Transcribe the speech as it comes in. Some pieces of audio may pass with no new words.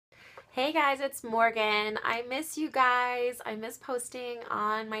Hey guys, it's Morgan. I miss you guys. I miss posting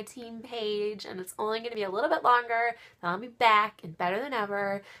on my team page, and it's only going to be a little bit longer. Then I'll be back and better than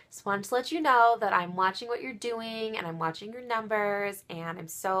ever. Just wanted to let you know that I'm watching what you're doing and I'm watching your numbers, and I'm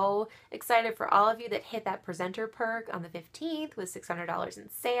so excited for all of you that hit that presenter perk on the 15th with $600 in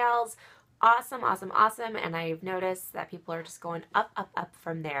sales. Awesome, awesome, awesome. And I've noticed that people are just going up, up, up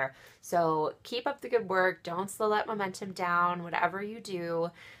from there. So keep up the good work. Don't slow that momentum down, whatever you do.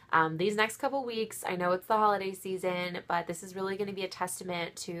 These next couple weeks, I know it's the holiday season, but this is really going to be a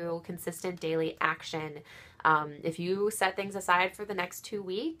testament to consistent daily action. If you set things aside for the next 2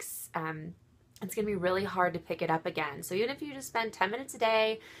 weeks, it's going to be really hard to pick it up again. So even if you just spend 10 minutes a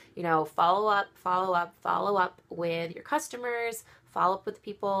day, follow up, follow up, follow up with your customers, follow up with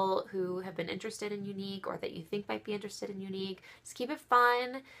people who have been interested in Younique or that you think might be interested in Younique. Just keep it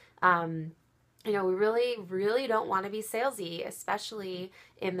fun. We really, really don't want to be salesy, especially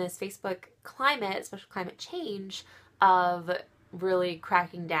in this Facebook climate, especially climate change of really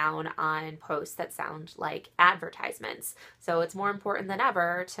cracking down on posts that sound like advertisements. So it's more important than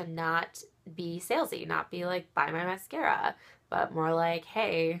ever to not be salesy, not be like, buy my mascara, but more like,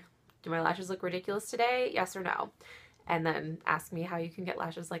 hey, do my lashes look ridiculous today? Yes or no? And then ask me how you can get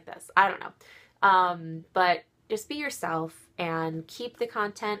lashes like this. I don't know. But just be yourself and keep the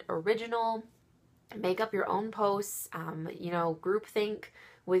content original. Make up your own posts, group think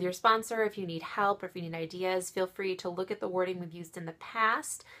with your sponsor. If you need help or if you need ideas, feel free to look at the wording we've used in the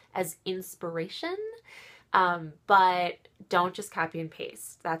past as inspiration, but don't just copy and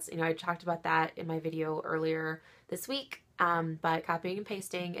paste. That's, I talked about that in my video earlier this week, but copying and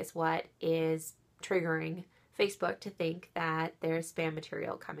pasting is what is triggering Facebook to think that there's spam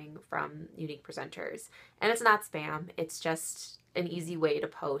material coming from Younique presenters. And it's not spam, it's just an easy way to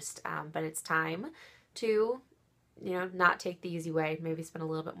post, but it's time to, not take the easy way, maybe spend a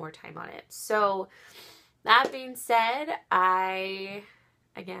little bit more time on it. So that being said, I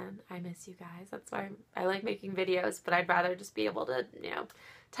miss you guys. That's why I like making videos, but I'd rather just be able to,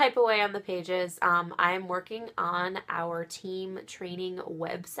 type away on the pages. I'm working on our team training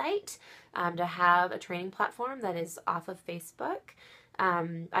website to have a training platform that is off of Facebook.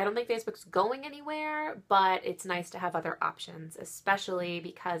 I don't think Facebook's going anywhere, but it's nice to have other options, especially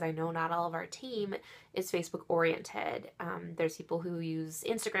because I know not all of our team is Facebook oriented. There's people who use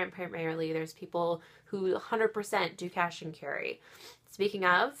Instagram primarily. There's people who 100% do cash and carry. Speaking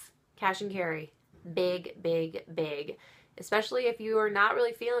of cash and carry, big, big, big. Especially if you are not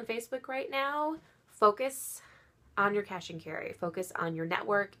really feeling Facebook right now, focus on your cash and carry. Focus on your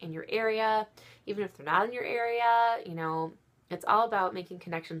network in your area. Even if they're not in your area, it's all about making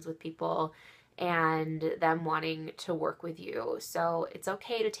connections with people and them wanting to work with you. So it's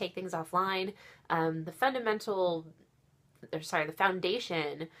okay to take things offline. The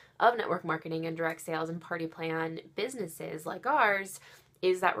foundation of network marketing and direct sales and party plan businesses like ours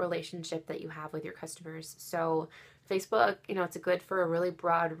is that relationship that you have with your customers. So Facebook, it's good for a really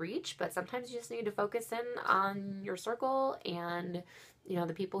broad reach, but sometimes you just need to focus in on your circle and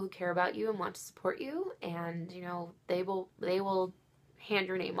the people who care about you and want to support you, and they will hand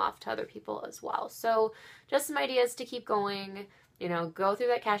your name off to other people as well. So just some ideas to keep going. Go through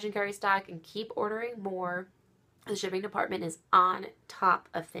that cash and carry stock and keep ordering more. The shipping department is on top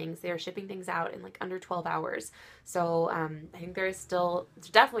of things. They are shipping things out in like under 12 hours. So I think there's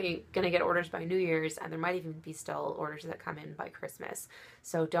definitely going to get orders by New Year's, and there might even be still orders that come in by Christmas.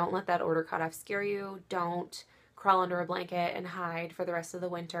 So don't let that order cutoff scare you. Don't crawl under a blanket and hide for the rest of the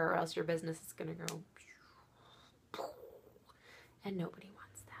winter, or else your business is going to go, and nobody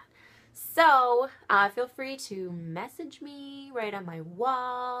wants that. So feel free to message me right on my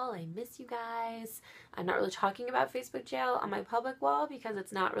wall. I miss you guys. I'm not really talking about Facebook jail on my public wall because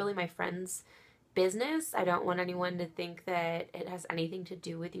it's not really my friend's business. I don't want anyone to think that it has anything to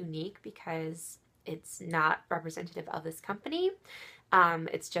do with Younique because it's not representative of this company.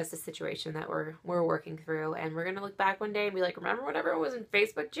 It's just a situation that we're working through, and we're gonna look back one day and be like, remember when everyone was in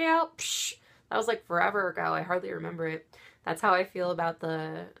Facebook jail? Psh, that was like forever ago. I hardly remember it. That's how I feel about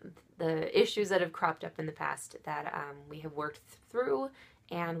the issues that have cropped up in the past that we have worked through,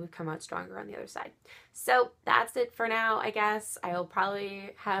 and we've come out stronger on the other side. So that's it for now, I guess. I'll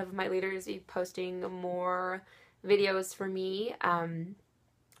probably have my leaders be posting more videos for me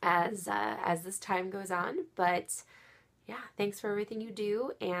as this time goes on, but yeah, thanks for everything you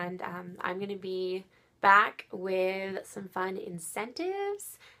do, and I'm going to be back with some fun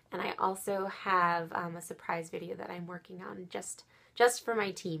incentives, and I also have a surprise video that I'm working on just for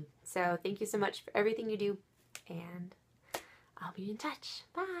my team. So thank you so much for everything you do, and I'll be in touch.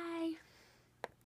 Bye!